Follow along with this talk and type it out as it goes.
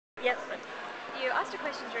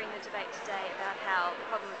a debate today about how the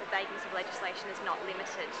problem with the vagueness of legislation is not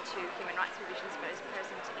limited to human rights provisions but is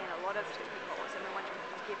present in a lot of different laws, and we're wondering if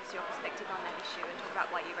you can give us your perspective on that issue and talk about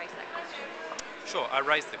why you raised that question. Sure, I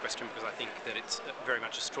raised the question because I think that it's very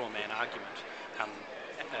much a straw man argument.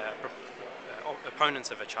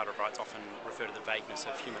 Opponents of a Charter of Rights often refer to the vagueness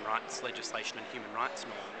of human rights legislation and human rights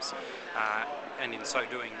norms, and in so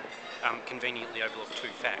doing conveniently overlook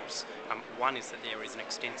two facts. One is that there is an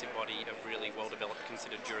extensive body of really well-developed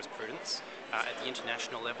considered jurisprudence at the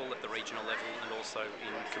international level, at the regional level, and also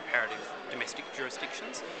in comparative domestic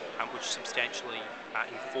jurisdictions, which substantially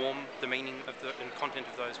inform the meaning of and content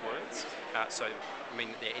of those words. So mean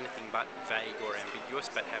that they're anything but vague or ambiguous,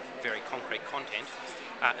 but have very concrete content.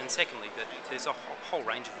 And secondly, that there's a whole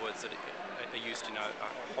range of words that are used in a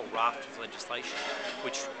whole raft of legislation,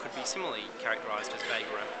 which could be similarly characterised as vague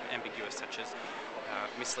or ambiguous, such as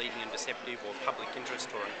misleading and deceptive, or public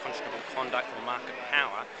interest, or unconscionable conduct, or market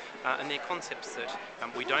power, and they're concepts that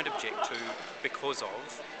we don't object to because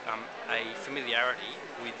of a familiarity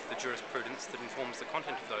with the jurisprudence that informs the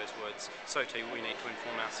content of those words. So too, we need to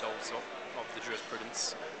inform ourselves of the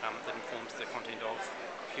jurisprudence that informs the content of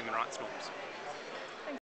human rights norms.